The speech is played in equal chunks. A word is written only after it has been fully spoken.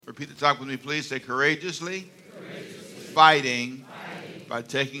Repeat the talk with me, please. Say courageously, fighting by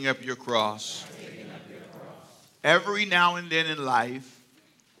taking up your cross. Every now and then in life,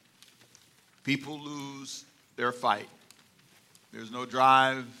 people lose their fight. There's no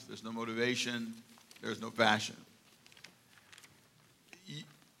drive, there's no motivation, there's no passion.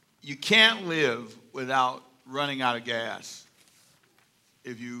 You can't live without running out of gas.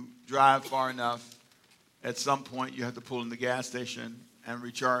 If you drive far enough, at some point you have to pull in the gas station and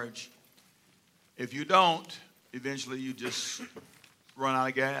recharge. If you don't, eventually you just run out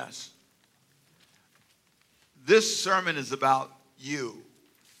of gas. This sermon is about you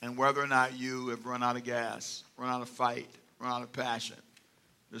and whether or not you have run out of gas, run out of fight, run out of passion.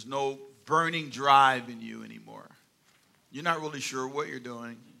 There's no burning drive in you anymore. You're not really sure what you're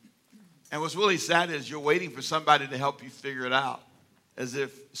doing. And what's really sad is you're waiting for somebody to help you figure it out, as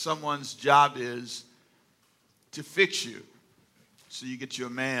if someone's job is to fix you. So you get you a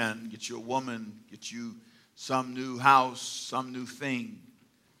man, get you a woman, get you some new house, some new thing.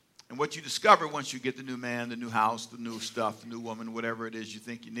 And what you discover once you get the new man, the new house, the new stuff, the new woman, whatever it is you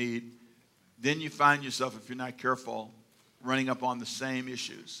think you need, then you find yourself, if you're not careful, running up on the same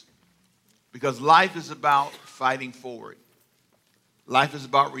issues. Because life is about fighting forward. Life is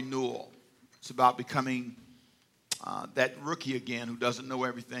about renewal. It's about becoming that rookie again who doesn't know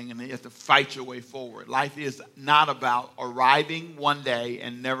everything, and then you have to fight your way forward. Life is not about arriving one day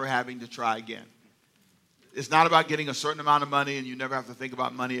and never having to try again. It's not about getting a certain amount of money and you never have to think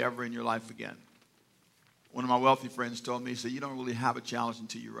about money ever in your life again. One of my wealthy friends told me, he said, you don't really have a challenge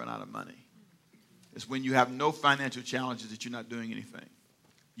until you run out of money. It's when you have no financial challenges that you're not doing anything.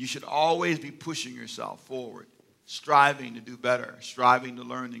 You should always be pushing yourself forward, striving to do better, striving to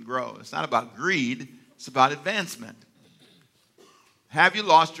learn and grow. It's not about greed. It's about advancement. Have you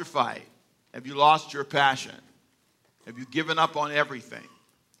lost your fight? Have you lost your passion? Have you given up on everything?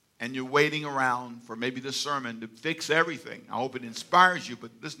 And you're waiting around for maybe this sermon to fix everything. I hope it inspires you, but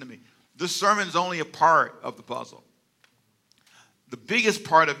listen to me. This sermon is only a part of the puzzle. The biggest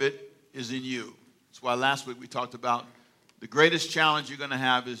part of it is in you. That's why last week we talked about the greatest challenge you're going to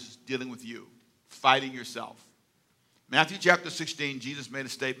have is dealing with you, fighting yourself. Matthew chapter 16, Jesus made a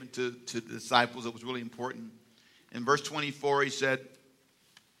statement to the disciples that was really important. In verse 24, he said,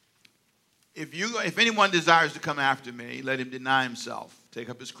 if anyone desires to come after me, let him deny himself, take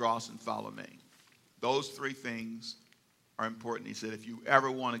up his cross, and follow me. Those three things are important. He said, if you ever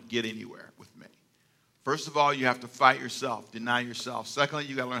want to get anywhere with me. First of all, you have to fight yourself, deny yourself. Secondly,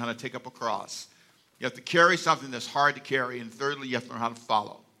 you got to learn how to take up a cross. You have to carry something that's hard to carry. And thirdly, you have to learn how to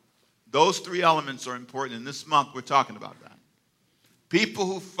follow. Those three elements are important, and this month we're talking about that. People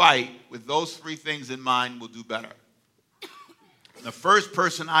who fight with those three things in mind will do better. The first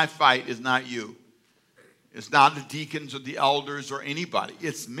person I fight is not you. It's not the deacons or the elders or anybody.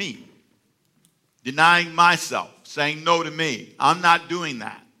 It's me. Denying myself, saying no to me. I'm not doing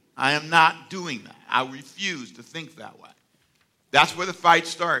that. I am not doing that. I refuse to think that way. That's where the fight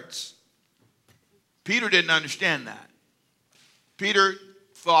starts. Peter didn't understand that. Peter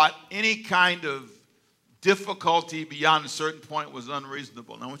thought any kind of difficulty beyond a certain point was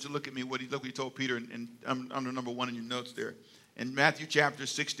unreasonable. Now I want you to look at me, look what he told Peter under number 1 in your notes there. In Matthew chapter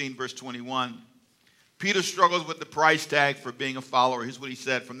 16, verse 21, Peter struggles with the price tag for being a follower. Here's what he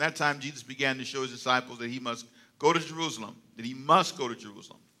said. From that time, Jesus began to show his disciples that he must go to Jerusalem, that he must go to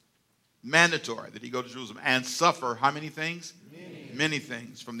Jerusalem. Mandatory that he go to Jerusalem and suffer how many things? Many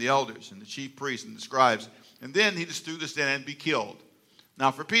things from the elders and the chief priests and the scribes. And then he just threw this in and be killed. Now,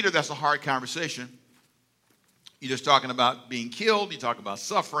 for Peter, that's a hard conversation. You're just talking about being killed. You talk about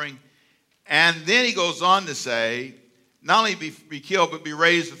suffering. And then he goes on to say, not only be killed, but be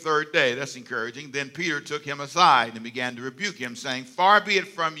raised the third day. That's encouraging. Then Peter took him aside and began to rebuke him, saying, far be it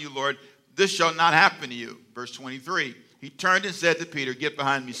from you, Lord, this shall not happen to you. Verse 23, he turned and said to Peter, get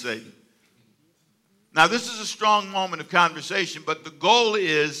behind me, Satan. Now, this is a strong moment of conversation, but the goal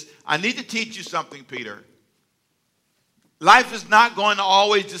is, I need to teach you something, Peter. Life is not going to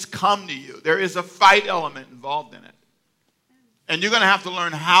always just come to you. There is a fight element involved in it. And you're going to have to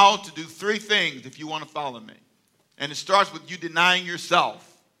learn how to do three things if you want to follow me. And it starts with you denying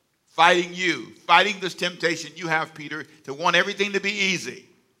yourself, fighting you, fighting this temptation you have, Peter, to want everything to be easy.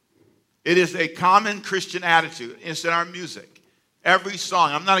 It is a common Christian attitude. It's in our music. Every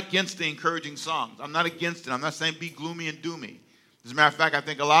song. I'm not against the encouraging songs. I'm not against it. I'm not saying be gloomy and doomy. As a matter of fact, I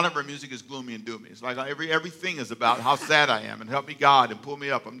think a lot of our music is gloomy and doomy. It's like everything is about how sad I am and help me God and pull me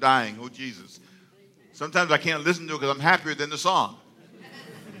up. I'm dying. Oh, Jesus. Sometimes I can't listen to it because I'm happier than the song.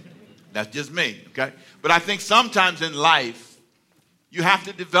 That's just me, okay? But I think sometimes in life, you have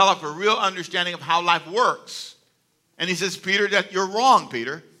to develop a real understanding of how life works. And he says, Peter, that you're wrong,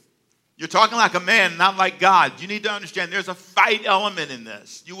 Peter. You're talking like a man, not like God. You need to understand there's a fight element in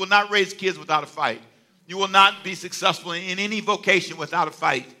this. You will not raise kids without a fight. You will not be successful in any vocation without a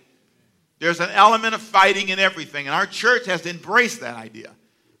fight. There's an element of fighting in everything, and our church has embraced that idea.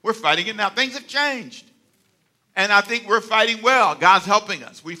 We're fighting it now. Things have changed, and I think we're fighting well. God's helping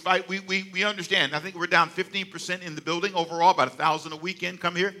us. We fight. We understand. I think we're down 15% in the building overall, about 1,000 a weekend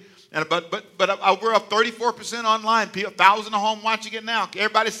come here. And but we're up 34% online. 1,000 at home watching it now.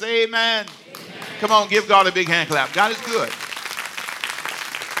 Everybody say amen. Amen. Come on, give God a big hand clap. God is good.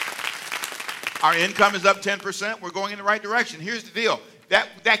 Our income is up 10%. We're going in the right direction. Here's the deal.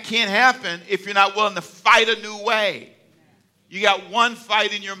 That can't happen if you're not willing to fight a new way. You got one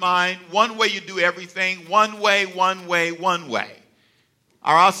fight in your mind, one way you do everything, one way.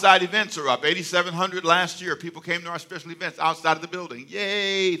 Our outside events are up. 8,700 last year. People came to our special events outside of the building.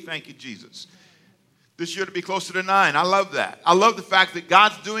 Yay, thank you, Jesus. This year to be closer to 9. I love that. I love the fact that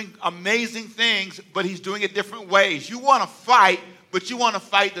God's doing amazing things, but he's doing it different ways. You want to fight, but you want to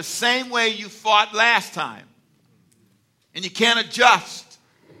fight the same way you fought last time. And you can't adjust.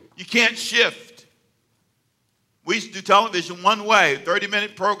 You can't shift. We used to do television one way,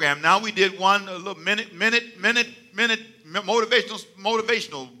 30-minute program. Now we did one a little minute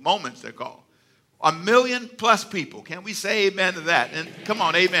motivational moments, they're called. 1 million plus people. Can we say amen to that? And come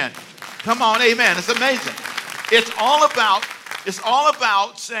on, amen. Come on, amen. It's amazing. It's all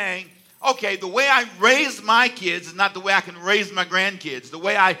about saying, okay, the way I raised my kids is not the way I can raise my grandkids. The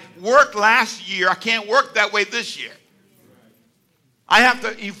way I worked last year, I can't work that way this year. I have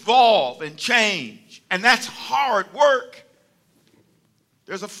to evolve and change. And that's hard work.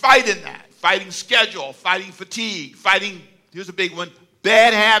 There's a fight in that. Fighting schedule, fighting fatigue, fighting, here's a big one,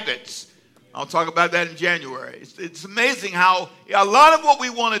 bad habits. I'll talk about that in January. It's amazing how a lot of what we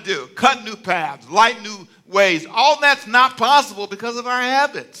want to do, cut new paths, light new ways, all that's not possible because of our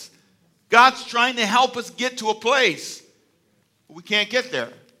habits. God's trying to help us get to a place, but we can't get there.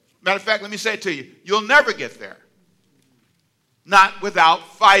 Matter of fact, let me say it to you, you'll never get there. Not without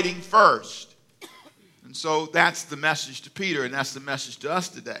fighting first. And so that's the message to Peter, and that's the message to us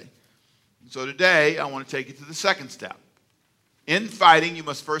today. So today, I want to take you to the second step. In fighting, you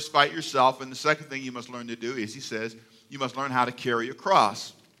must first fight yourself. And the second thing you must learn to do is, he says, you must learn how to carry a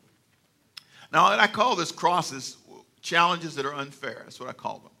cross. Now, I call this crosses challenges that are unfair. That's what I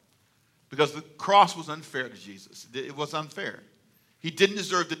call them. Because the cross was unfair to Jesus. It was unfair. He didn't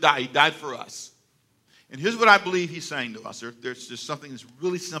deserve to die. He died for us. And here's what I believe he's saying to us. There's just something that's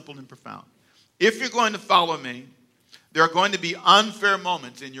really simple and profound. If you're going to follow me, there are going to be unfair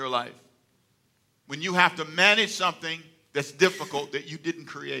moments in your life when you have to manage something that's difficult that you didn't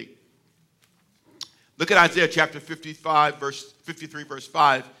create. Look at Isaiah chapter 55, verse 53, verse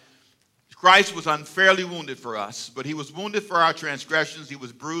 5. Christ was unfairly wounded for us, but he was wounded for our transgressions. He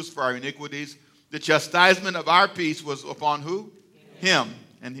was bruised for our iniquities. The chastisement of our peace was upon who? Him.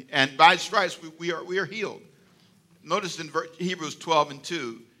 And by stripes we are healed. Notice in Hebrews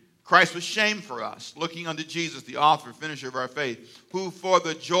 12:2, Christ was shamed for us, looking unto Jesus, the author, finisher of our faith, who for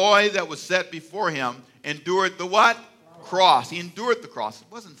the joy that was set before him endured the what? Cross. He endured the cross. It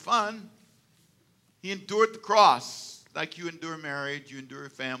wasn't fun. He endured the cross. Like you endure marriage, you endure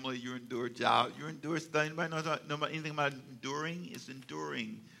family, you endure job, you endure stuff. Anybody know anything about enduring? It's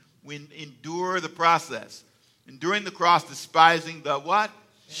enduring. We endure the process. Enduring the cross, despising the what?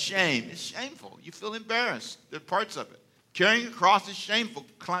 Shame. It's shameful. You feel embarrassed. There are parts of it. Carrying a cross is shameful.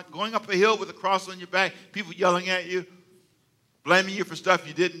 Going up a hill with a cross on your back, people yelling at you, blaming you for stuff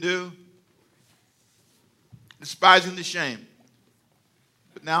you didn't do. Despising the shame.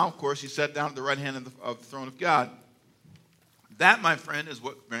 But now, of course, he sat down at the right hand of the throne of God. That, my friend, is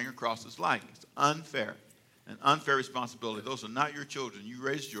what bearing a cross is like. It's unfair. An unfair responsibility. Those are not your children. You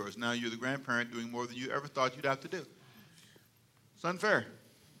raised yours. Now you're the grandparent doing more than you ever thought you'd have to do. It's unfair.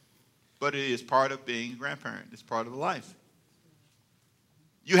 But it is part of being a grandparent. It's part of the life.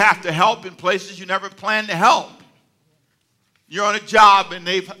 You have to help in places you never planned to help. You're on a job and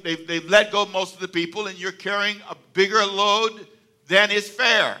they've let go of most of the people and you're carrying a bigger load than is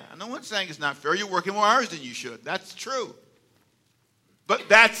fair. And no one's saying it's not fair. You're working more hours than you should. That's true. But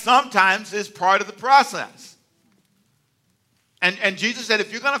that sometimes is part of the process. And Jesus said,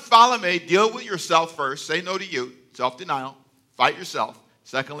 if you're going to follow me, deal with yourself first. Say no to you. Self-denial. Fight yourself.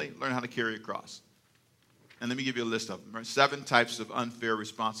 Secondly, learn how to carry a cross. And let me give you a list of them. 7 types of unfair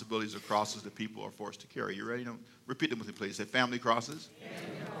responsibilities or crosses that people are forced to carry. You ready? Repeat them with me, please. Say family crosses,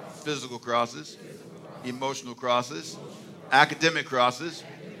 physical crosses, emotional crosses, academic crosses,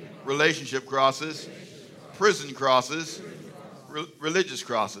 relationship crosses, prison crosses, religious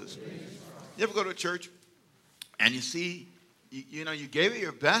crosses. You ever go to a church and you see you gave it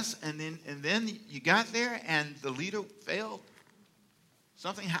your best, and then you got there, and the leader failed.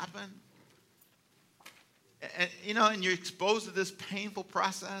 Something happened. And you're exposed to this painful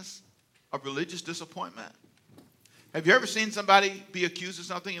process of religious disappointment. Have you ever seen somebody be accused of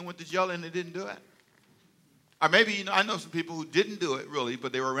something and went to jail and they didn't do it? Or maybe, I know some people who didn't do it really,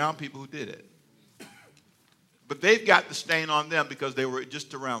 but they were around people who did it. But they've got the stain on them because they were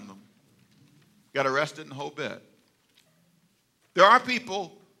just around them. Got arrested and the whole bit. There are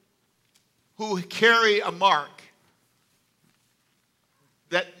people who carry a mark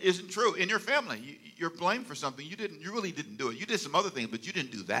that isn't true in your family. You're blamed for something you really didn't do it. You did some other things, but you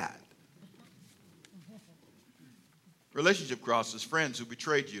didn't do that. Relationship crosses, friends who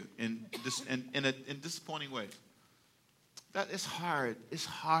betrayed you in disappointing ways. That is hard. It's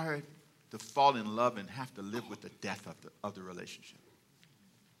hard to fall in love and have to live with the death of the relationship.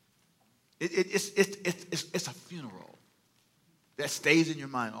 It's a funeral that stays in your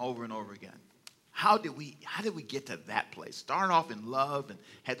mind over and over again. How did we get to that place? Starting off in love and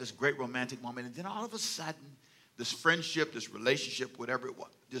had this great romantic moment, and then all of a sudden, this friendship, this relationship, whatever it was,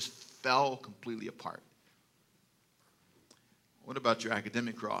 just fell completely apart. What about your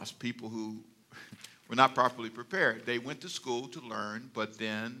academic cross? People who were not properly prepared. They went to school to learn, but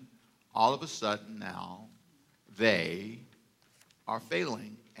then all of a sudden now they are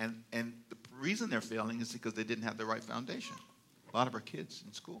failing. And the reason they're failing is because they didn't have the right foundation. A lot of our kids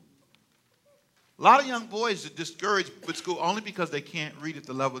in school. A lot of young boys are discouraged with school only because they can't read at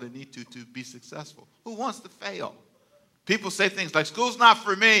the level they need to be successful. Who wants to fail? People say things like, school's not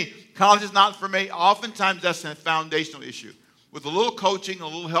for me, college is not for me. Oftentimes that's a foundational issue. With a little coaching, a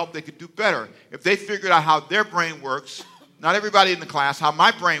little help, they could do better. If they figured out how their brain works, not everybody in the class, how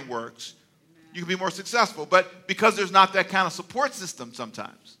my brain works, you can be more successful. But because there's not that kind of support system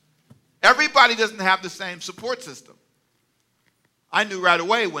sometimes. Everybody doesn't have the same support system. I knew right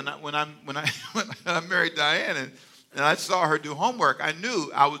away when I married Diane and I saw her do homework, I knew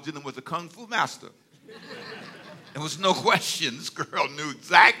I was dealing with a kung fu master. There was no question. This girl knew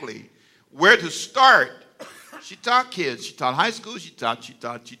exactly where to start. She taught kids. She taught high school. She taught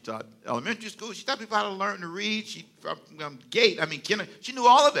elementary school. She taught people how to learn to read. She knew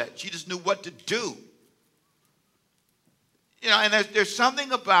all of it. She just knew what to do. And there's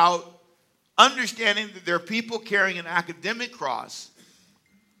something about understanding that there are people carrying an academic cross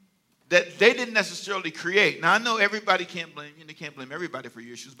that they didn't necessarily create. Now, I know everybody can't blame everybody for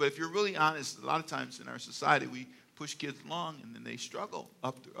your issues, but if you're really honest, a lot of times in our society, we push kids along and then they struggle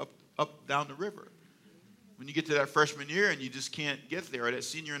up down the river. When you get to that freshman year and you just can't get there, or that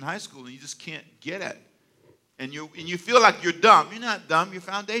senior in high school and you just can't get it, and you feel like you're dumb. You're not dumb. Your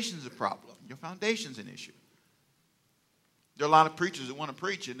foundation's a problem. Your foundation's an issue. There are a lot of preachers that want to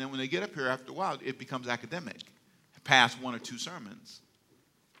preach, and then when they get up here after a while, it becomes academic. Past one or two sermons.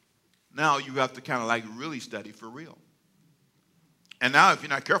 Now you have to kind of like really study for real. And now if you're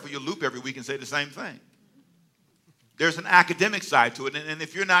not careful, you'll loop every week and say the same thing. There's an academic side to it, and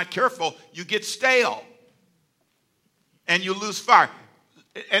if you're not careful, you get stale. And you lose fire.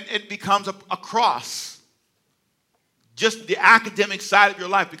 And it becomes a cross. Just the academic side of your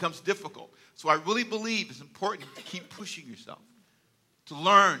life becomes difficult. So I really believe it's important to keep pushing yourself. To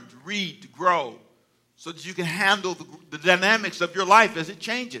learn, to read, to grow. So that you can handle the dynamics of your life as it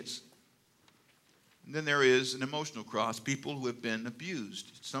changes. And then there is an emotional cross. People who have been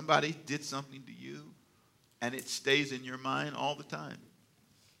abused. Somebody did something to you. And it stays in your mind all the time.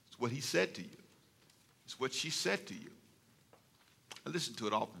 It's what he said to you. It's what she said to you. I listen to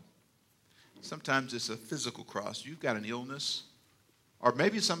it often. Sometimes it's a physical cross. You've got an illness. Or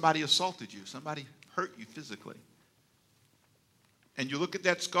maybe somebody assaulted you. Somebody hurt you physically. And you look at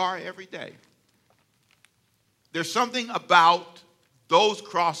that scar every day. There's something about those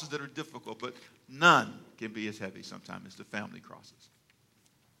crosses that are difficult, but none can be as heavy sometimes as the family crosses.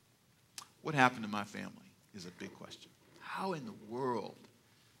 What happened to my family is a big question. How in the world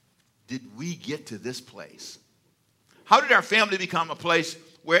did we get to this place? How did our family become a place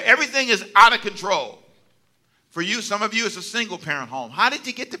where everything is out of control? For you, some of you, it's a single-parent home. How did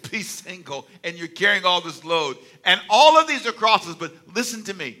you get to be single and you're carrying all this load? And all of these are crosses, but listen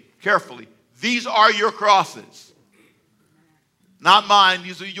to me carefully. These are your crosses. Not mine,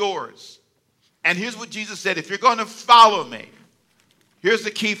 these are yours. And here's what Jesus said. If you're going to follow me, here's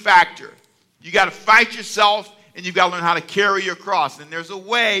the key factor. You got to fight yourself and you've got to learn how to carry your cross. And there's a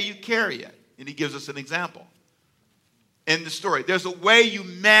way you carry it. And he gives us an example in the story. There's a way you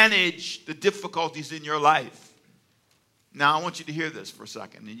manage the difficulties in your life. Now, I want you to hear this for a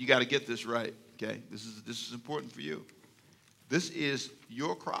second, and you got to get this right, okay? This is important for you. This is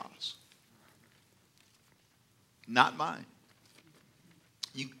your cross, not mine.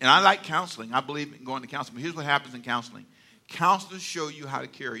 And I like counseling. I believe in going to counseling. But here's what happens in counseling. Counselors show you how to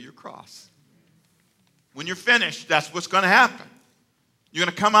carry your cross. When you're finished, that's what's going to happen. You're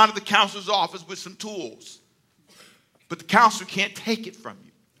going to come out of the counselor's office with some tools. But the counselor can't take it from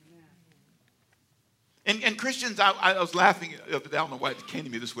you. And Christians, I was laughing the other day. I don't know why it came to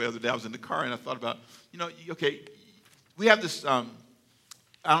me this way the other day. I was in the car and I thought about, okay, we have this, I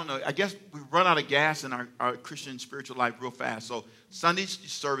don't know, I guess we run out of gas in our Christian spiritual life real fast. So Sunday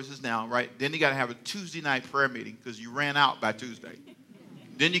services now, right? Then you got to have a Tuesday night prayer meeting because you ran out by Tuesday.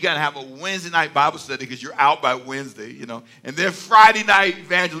 Then you got to have a Wednesday night Bible study because you're out by Wednesday, And then Friday night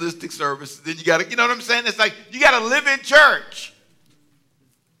evangelistic service. Then you got to, you know what I'm saying? It's like you got to live in church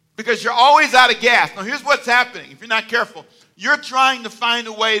because you're always out of gas. Now, here's what's happening. If you're not careful, you're trying to find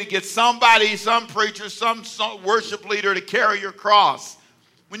a way to get somebody, some preacher, some worship leader to carry your cross.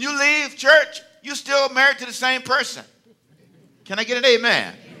 When you leave church, you're still married to the same person. Can I get an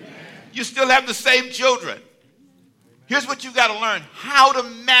amen? Amen. You still have the same children. Here's what you've got to learn, how to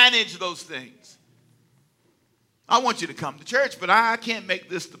manage those things. I want you to come to church, but I can't make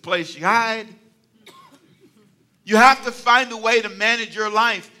this the place you hide. You have to find a way to manage your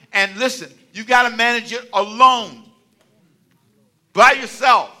life. And listen, you've got to manage it alone, by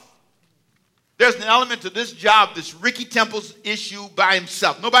yourself. There's an element to this job, this Ricky Temple's issue by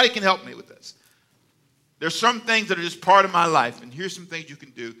himself. Nobody can help me with this. There's some things that are just part of my life, and here's some things you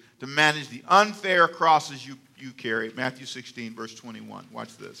can do to manage the unfair crosses you carry. Matthew 16, verse 21.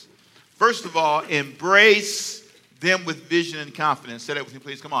 Watch this. First of all, embrace them with vision and confidence. Say that with me,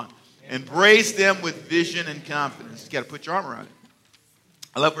 please. Come on. Embrace them with vision and confidence. You got to put your arm around it.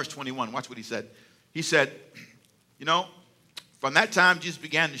 I love verse 21. Watch what he said. He said, from that time, Jesus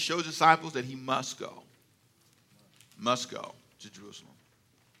began to show his disciples that he must go to Jerusalem.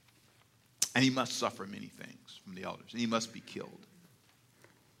 And he must suffer many things from the elders. And he must be killed.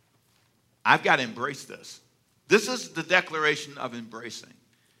 I've got to embrace this. This is the declaration of embracing.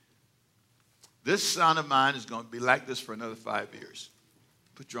 This son of mine is going to be like this for another 5 years.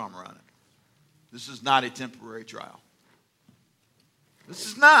 Put your arm around it. This is not a temporary trial. This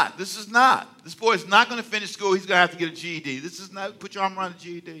is not. This boy is not going to finish school. He's going to have to get a GED. This is not. Put your arm around the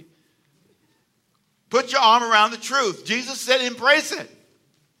GED. Put your arm around the truth. Jesus said, embrace it.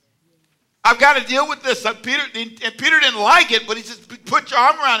 I've got to deal with this. Peter didn't like it, but he says, put your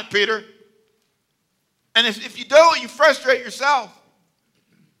arm around it, Peter. And if you don't, you frustrate yourself.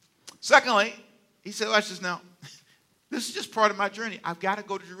 Secondly, he said, watch this now. This is just part of my journey. I've got to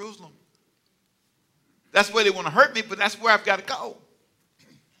go to Jerusalem. That's where they want to hurt me, but that's where I've got to go.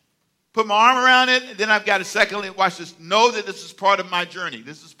 Put my arm around it, and then I've got to, secondly, watch this, know that this is part of my journey.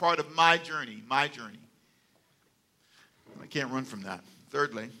 This is part of my journey, I can't run from that.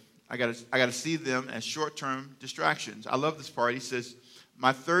 Thirdly, I got to see them as short-term distractions. I love this part. He says,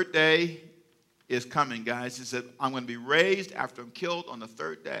 my third day is coming, guys. He said, I'm going to be raised after I'm killed on the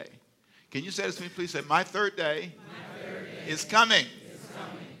third day. Can you say this to me, please? Say, my third day is coming.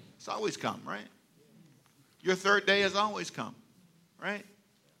 It's always come, right? Your third day has always come, right?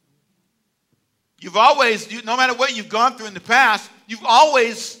 You've always, no matter what you've gone through in the past, you've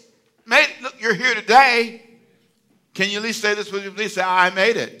always made it. Look, you're here today. Can you at least say this with me? Please say, I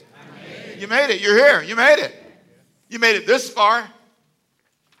made it. You made it. You're here. You made it. You made it this far.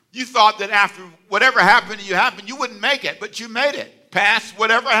 You thought that after whatever happened to you happened, you wouldn't make it, but you made it. Past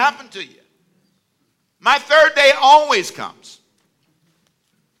whatever happened to you. My third day always comes.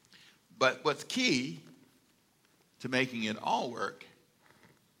 But what's key to making it all work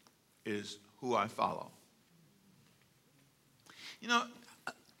is who I follow.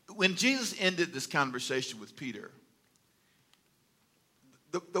 When Jesus ended this conversation with Peter,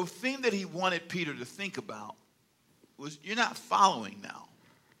 the thing that he wanted Peter to think about was, you're not following now.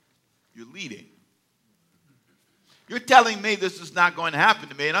 You're leading. You're telling me this is not going to happen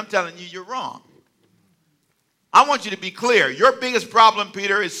to me, and I'm telling you you're wrong. I want you to be clear. Your biggest problem,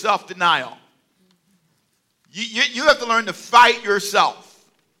 Peter, is self-denial. You have to learn to fight yourself.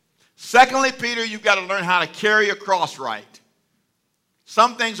 Secondly, Peter, you've got to learn how to carry a cross right.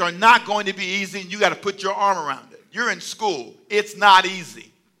 Some things are not going to be easy, and you've got to put your arm around it. You're in school. It's not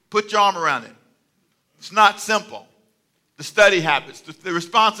easy. Put your arm around it. It's not simple. The study habits, the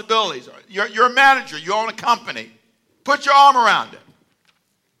responsibilities. You're a manager. You own a company. Put your arm around it.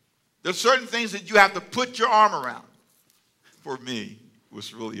 There's certain things that you have to put your arm around. For me, it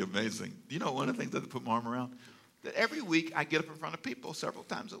was really amazing. You know one of the things that I put my arm around? That every week I get up in front of people several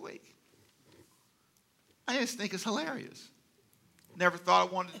times a week. I just think it's hilarious. Never thought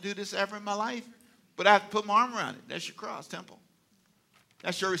I wanted to do this ever in my life, but I have to put my arm around it. That's your cross, Temple.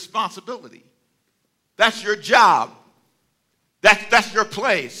 That's your responsibility. That's your job. That's your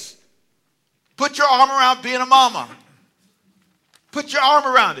place. Put your arm around being a mama. Put your arm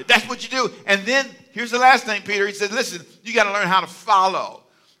around it. That's what you do. And then, here's the last thing, Peter. He said, listen, you got to learn how to follow.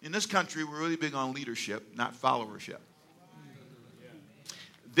 In this country, we're really big on leadership, not followership.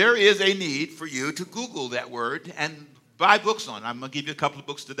 There is a need for you to Google that word and buy books on it. I'm going to give you a couple of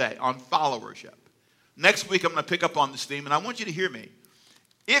books today on followership. Next week, I'm going to pick up on this theme, and I want you to hear me.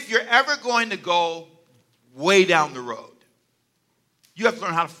 If you're ever going to go way down the road, you have to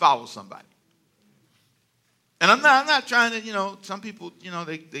learn how to follow somebody. And I'm not trying to, some people,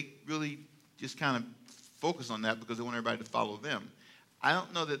 they really just kind of focus on that because they want everybody to follow them. I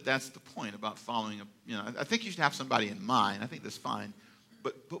don't know that that's the point about following. I think you should have somebody in mind. I think that's fine.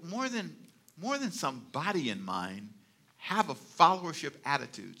 But more than somebody in mind, have a followership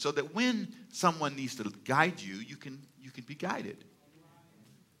attitude so that when someone needs to guide you, you can be guided.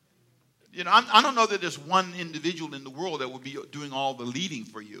 I don't know that there's one individual in the world that will be doing all the leading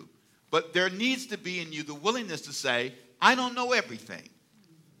for you. But there needs to be in you the willingness to say, I don't know everything.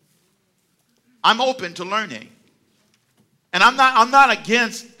 I'm open to learning. And I'm not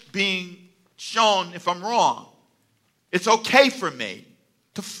against being shown if I'm wrong. It's okay for me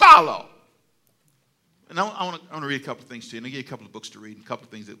to follow. And I want to read a couple of things to you. And I'll give you a couple of books to read and a couple of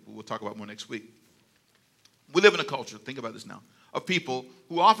things that we'll talk about more next week. We live in a culture, think about this now, of people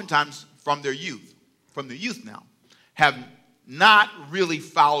who oftentimes from their youth now, have not really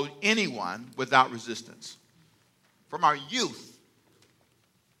followed anyone without resistance. From our youth.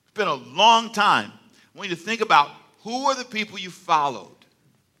 It's been a long time. I want you to think about who are the people you followed.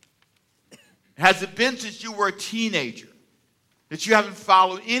 Has it been since you were a teenager that you haven't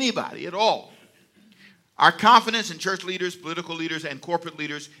followed anybody at all? Our confidence in church leaders, political leaders, and corporate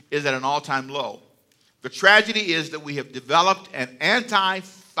leaders is at an all-time low. The tragedy is that we have developed an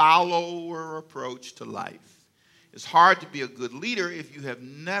anti-follower approach to life. It's hard to be a good leader if you have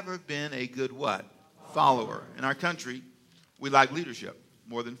never been a good what? Follower. In our country, we like leadership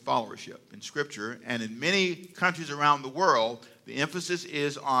more than followership. In Scripture and in many countries around the world, the emphasis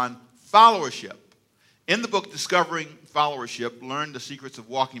is on followership. In the book Discovering Followership, Learn the Secrets of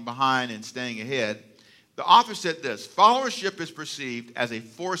Walking Behind and Staying Ahead, the author said this: followership is perceived as a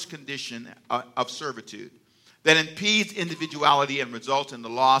forced condition of servitude that impedes individuality and results in the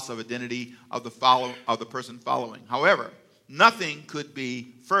loss of identity of the person following. However, nothing could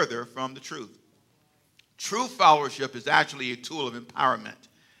be further from the truth. True followership is actually a tool of empowerment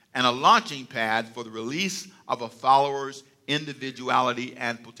and a launching pad for the release of a follower's individuality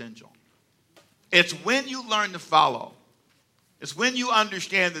and potential. It's when you learn to follow, it's when you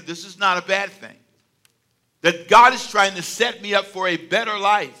understand that this is not a bad thing, that God is trying to set me up for a better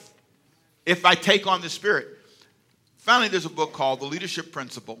life if I take on the Spirit. Finally, there's a book called The Leadership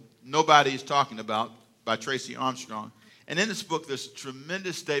Principle, Nobody is Talking About, by Tracy Armstrong. And in this book, there's a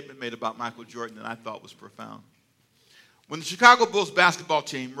tremendous statement made about Michael Jordan that I thought was profound. When the Chicago Bulls basketball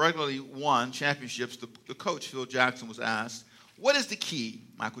team regularly won championships, the coach, Phil Jackson, was asked, what is the key?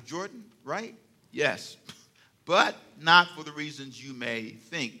 Michael Jordan, right? Yes. But not for the reasons you may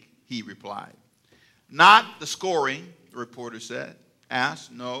think, he replied. Not the scoring, the reporter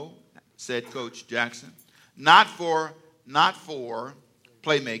asked. No, said Coach Jackson. Not for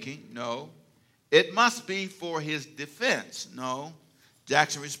playmaking, no. It must be for his defense, no.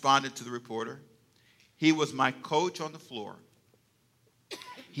 Jackson responded to the reporter. He was my coach on the floor.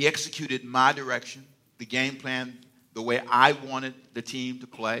 He executed my direction, the game plan, the way I wanted the team to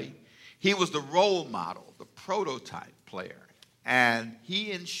play. He was the role model, the prototype player, and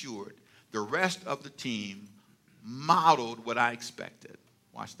he ensured the rest of the team modeled what I expected.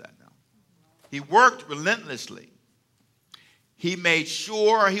 Watch that now. He worked relentlessly. He made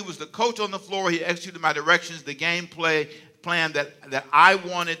sure he was the coach on the floor. He executed my directions, the game plan that I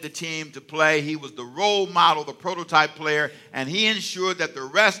wanted the team to play. He was the role model, the prototype player, and he ensured that the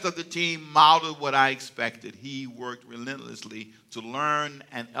rest of the team modeled what I expected. He worked relentlessly to learn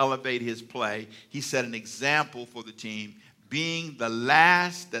and elevate his play. He set an example for the team, being the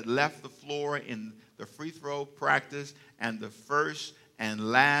last that left the floor in the free throw practice and the first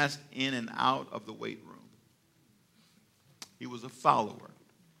and last in and out of the weight room. He was a follower.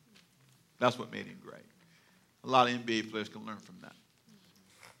 That's what made him great. A lot of NBA players can learn from that.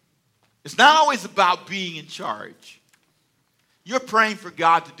 It's not always about being in charge. You're praying for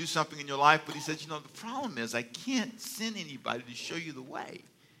God to do something in your life, but he says, the problem is I can't send anybody to show you the way.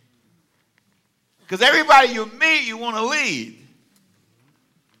 Because everybody you meet, you want to lead.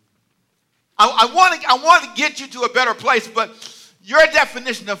 I want to get you to a better place, but your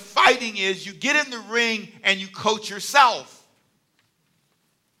definition of fighting is you get in the ring and you coach yourself.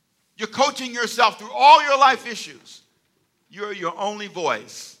 You're coaching yourself through all your life issues. You're your only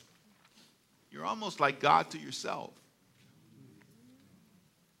voice. You're almost like God to yourself.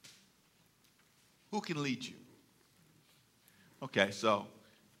 Who can lead you? Okay, so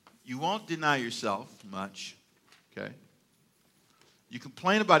you won't deny yourself much, okay? You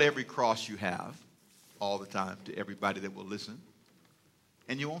complain about every cross you have all the time to everybody that will listen,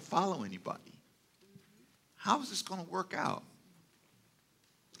 and you won't follow anybody. How is this going to work out?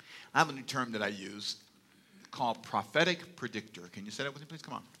 I have a new term that I use called prophetic predictor. Can you say that with me, please?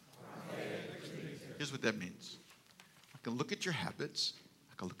 Come on. Here's what that means. I can look at your habits.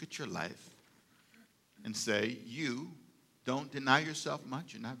 I can look at your life and say, you don't deny yourself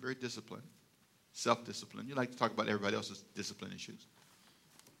much. You're not very disciplined. Self-discipline. You like to talk about everybody else's discipline issues.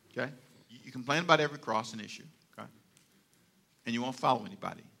 Okay? You complain about every cross and issue. Okay? And you won't follow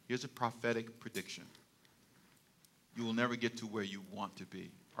anybody. Here's a prophetic prediction. You will never get to where you want to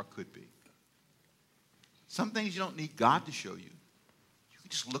be or could be. Some things you don't need God to show you. You can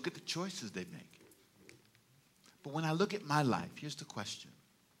just look at the choices they make. But when I look at my life, here's the question.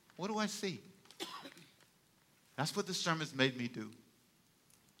 What do I see? That's what this sermon's made me do.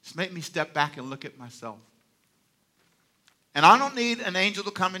 It's made me step back and look at myself. And I don't need an angel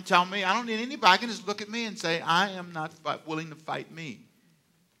to come and tell me. I don't need anybody. I can just look at me and say, I am not willing to fight me.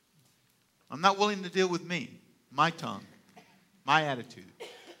 I'm not willing to deal with me, my tongue, my attitude,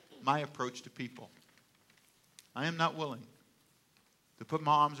 my approach to people. I am not willing to put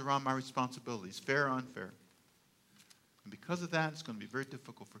my arms around my responsibilities, fair or unfair. And because of that, it's going to be very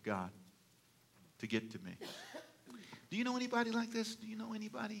difficult for God to get to me. Do you know anybody like this? Do you know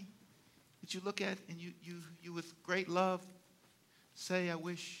anybody that you look at and you with great love say, I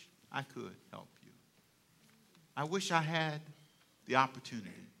wish I could help you. I wish I had the opportunity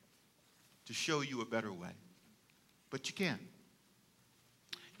to show you a better way. But you can't.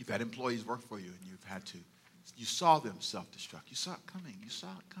 You've had employees work for you and you've had to. You saw them self-destruct. You saw it coming. You saw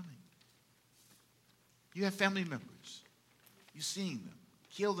it coming. You have family members. You're seeing them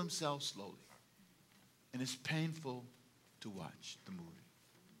kill themselves slowly. And it's painful to watch the movie.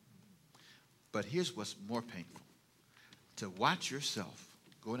 But here's what's more painful. To watch yourself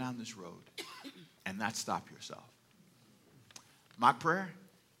go down this road and not stop yourself. My prayer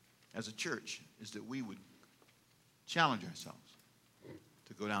as a church is that we would challenge ourselves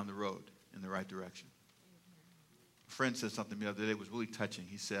to go down the road in the right direction. A friend said something the other day that was really touching.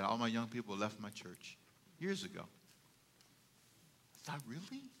 He said, all my young people left my church years ago. I thought,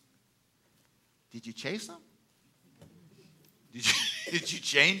 really? Did you chase them? Did you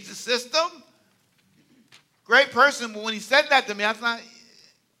change the system? Great person, but when he said that to me, I thought,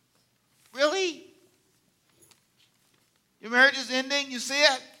 really? Your marriage is ending, you see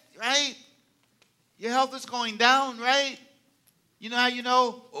it, right? Your health is going down, right? You know how you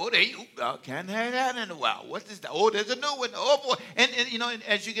know? Oh, can't have that in a while. What is that? Oh, there's a new one. Oh, boy. And you know,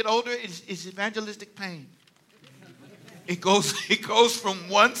 as you get older, it's evangelistic pain. It goes from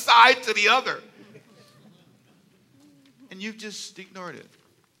one side to the other. And you've just ignored it.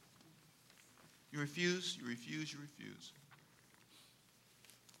 You refuse, you refuse, you refuse.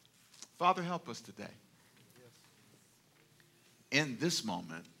 Father, help us today. In this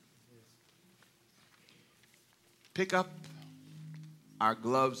moment, pick up our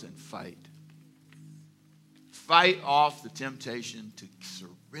gloves and fight. Fight off the temptation to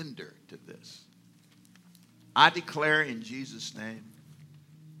surrender to this. I declare in Jesus' name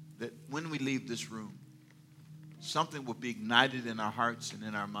that when we leave this room, something will be ignited in our hearts and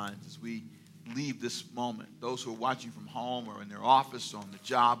in our minds as we leave this moment. Those who are watching from home or in their office or on the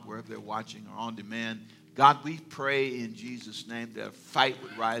job, wherever they're watching or on demand, God, we pray in Jesus' name that a fight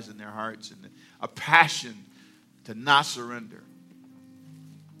would rise in their hearts and a passion to not surrender.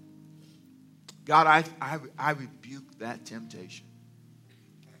 God, I rebuke that temptation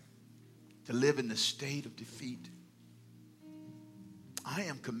to live in the state of defeat. I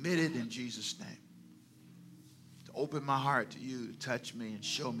am committed in Jesus' name to open my heart to you, to touch me and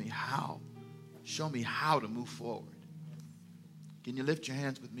show me how to move forward. Can you lift your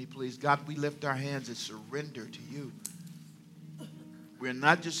hands with me, please? God, we lift our hands and surrender to you. We're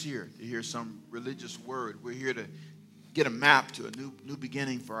not just here to hear some religious word. We're here to get a map to a new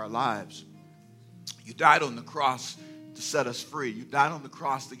beginning for our lives. You died on the cross to set us free. You died on the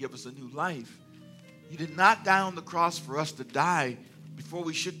cross to give us a new life. You did not die on the cross for us to die before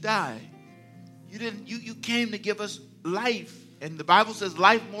we should die. You came to give us life. And the Bible says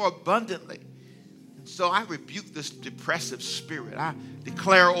life more abundantly. And so I rebuke this depressive spirit. I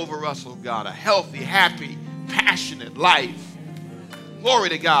declare over us, oh God, a healthy, happy, passionate life. Glory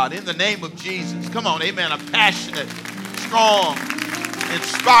to God in the name of Jesus. Come on, amen. A passionate, strong,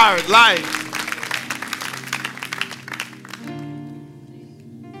 inspired life.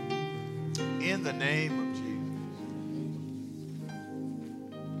 In the name of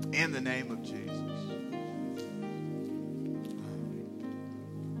Jesus. In the name of Jesus.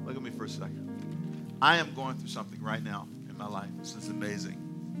 Look at me for a second. I am going through something right now in my life. This is amazing.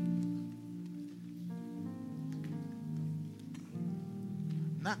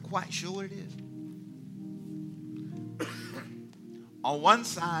 Not quite sure what it is. On one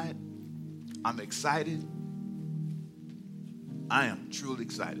side, I'm excited. I am truly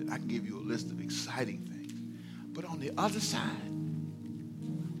excited. I can give you a list of exciting things. But on the other side,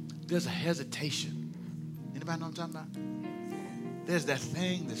 there's a hesitation. Anybody know what I'm talking about? There's that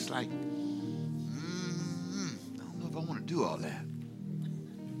thing that's like, I don't know if I want to do all that.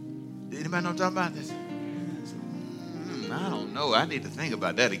 Anybody know what I'm talking about? This, I don't know. I need to think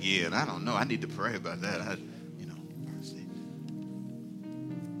about that again. I don't know. I need to pray about that.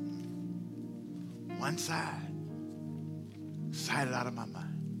 One side, excited out of my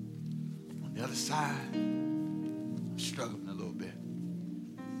mind. On the other side, I'm struggling a little bit.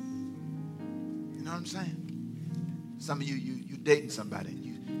 You know what I'm saying? Some of you dating somebody, and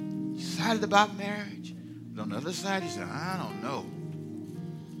you excited about marriage, but on the other side, you say, I don't know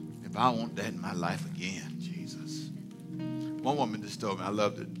if I want that in my life again, Jesus. One woman just told me, I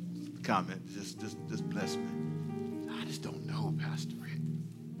love the comment, just bless me. I just don't know, Pastor Rick.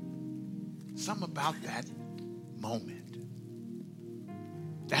 Something about that moment.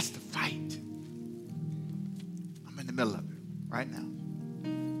 That's the fight. I'm in the middle of it right now.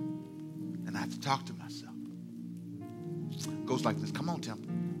 And I have to talk to myself. It goes like this. Come on, Temple.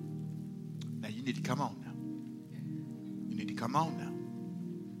 Now you need to come on now. You need to come on now.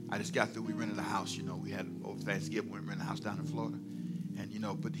 I just got through. We rented a house. We had over Thanksgiving. We rented a house down in Florida. And,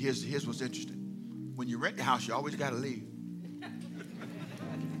 but here's what's interesting. When you rent the house, you always got to leave.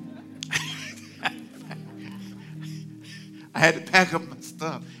 I had to pack up my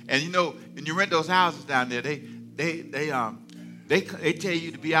stuff. And, when you rent those houses down there, they tell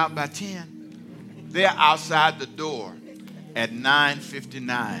you to be out by 10. They're outside the door at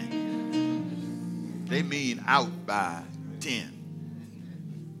 9:59. They mean out by 10.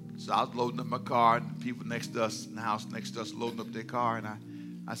 So I was loading up my car, and the people next to us in the house next to us loading up their car, and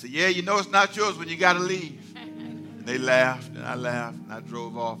I said, yeah, it's not yours when you got to leave. And they laughed, and I laughed, and I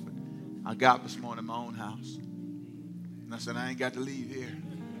drove off. And I got up this morning in my own house. And I said, I ain't got to leave here.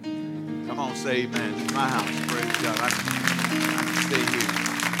 Come on, say amen. It's my house. Praise God. I can stay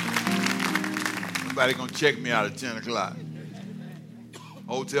here. Nobody going to check me out at 10 o'clock.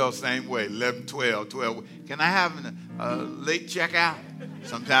 Hotel, same way, 11, 12. Can I have a late checkout?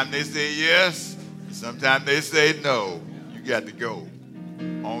 Sometimes they say yes. Sometimes they say no. You got to go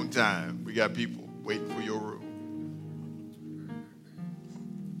on time. We got people waiting for your room.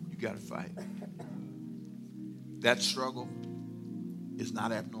 You got to fight. That struggle is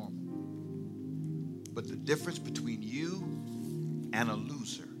not abnormal. But the difference between you and a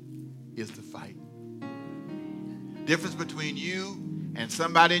loser is the fight. Difference between you and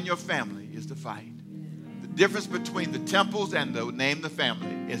somebody in your family is the fight. The difference between the Temples and the Name the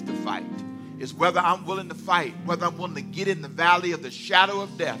Family is the fight. It's whether I'm willing to fight, whether I'm willing to get in the valley of the shadow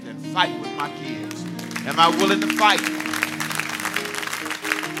of death and fight with my kids. Am I willing to fight?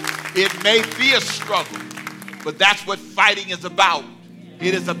 It may be a struggle, but that's what fighting is about.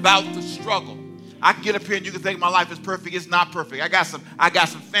 It is about the struggle. I can get up here and you can think my life is perfect. It's not perfect. I got some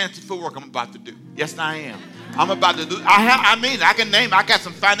fancy footwork I'm about to do. Yes, I am. I'm about to do. I can name. I got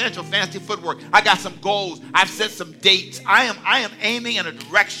some financial fancy footwork. I got some goals. I've set some dates. I am aiming in a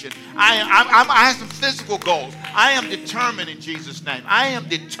direction. I have some physical goals. I am determined in Jesus' name. I am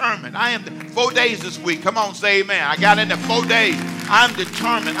determined. 4 days this week. Come on, say amen. I got in there 4 days. I'm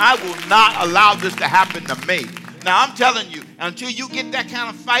determined. I will not allow this to happen to me. Now, I'm telling you, until you get that kind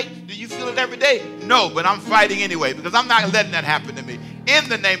of fight, do you feel it every day? No, but I'm fighting anyway because I'm not letting that happen to me. In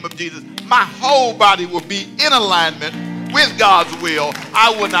the name of Jesus, my whole body will be in alignment with God's will. I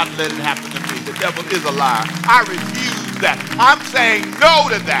will not let it happen to me. The devil is a liar. I refuse that. I'm saying no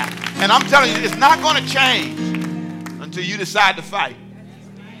to that. And I'm telling you, it's not going to change until you decide to fight.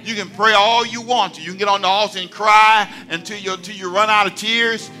 You can pray all you want to. You can get on the altar and cry until you run out of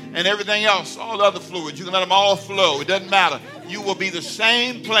tears and everything else, all the other fluids. You can let them all flow. It doesn't matter. You will be the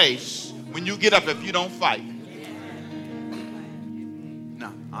same place when you get up if you don't fight.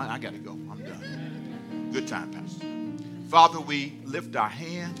 No, I got to go. I'm done. Good time, Pastor. Father, we lift our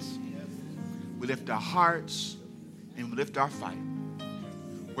hands, we lift our hearts, and we lift our fight.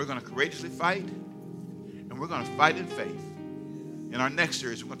 We're going to courageously fight, and we're going to fight in faith. In our next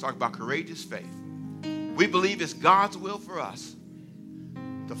series, we're going to talk about courageous faith. We believe it's God's will for us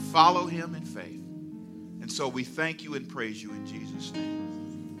to follow him in faith. And so we thank you and praise you in Jesus'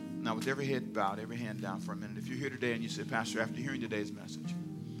 name. Now, Now, with every head bowed, every hand down for a minute, if you're here today and you say, Pastor, after hearing today's message,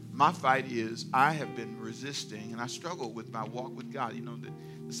 my fight is I have been resisting and I struggle with my walk with God. You know,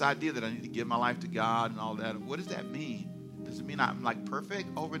 this idea that I need to give my life to God and all that. What does that mean? Does it mean I'm like perfect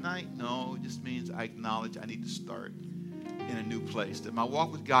overnight? No, it just means I acknowledge I need to start in a new place. That my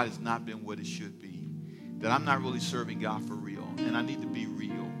walk with God has not been what it should be. That I'm not really serving God for real. And I need to be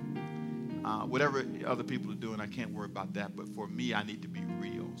real. Whatever other people are doing, I can't worry about that. But for me, I need to be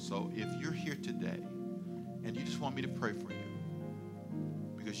real. So if you're here today and you just want me to pray for you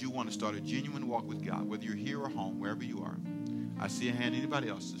because you want to start a genuine walk with God, whether you're here or home, wherever you are, I see a hand. Anybody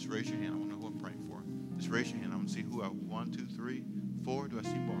else? Just raise your hand. I want to know who I'm praying for. Just raise your hand. I want to see who. 1, 2, 3, 4. Do I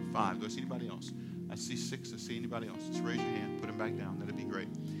see more? 5. Do I see anybody else? I see 6. I see anybody else. Just raise your hand. Put them back down. That'd be great.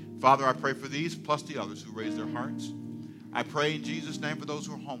 Father, I pray for these plus the others who raise their hearts. I pray in Jesus' name for those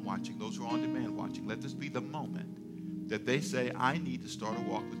who are home watching, those who are on demand watching. Let this be the moment that they say, I need to start a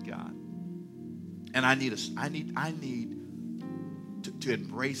walk with God. And I need to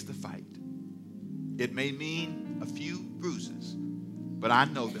embrace the fight. It may mean a few bruises, but I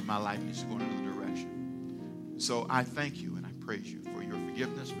know that my life needs to go in another direction. So I thank you and I praise you for your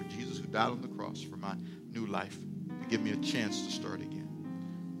forgiveness, for Jesus who died on the cross, for my new life, to give me a chance to start again.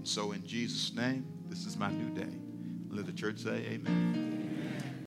 And so in Jesus' name, this is my new day. Let the church say amen.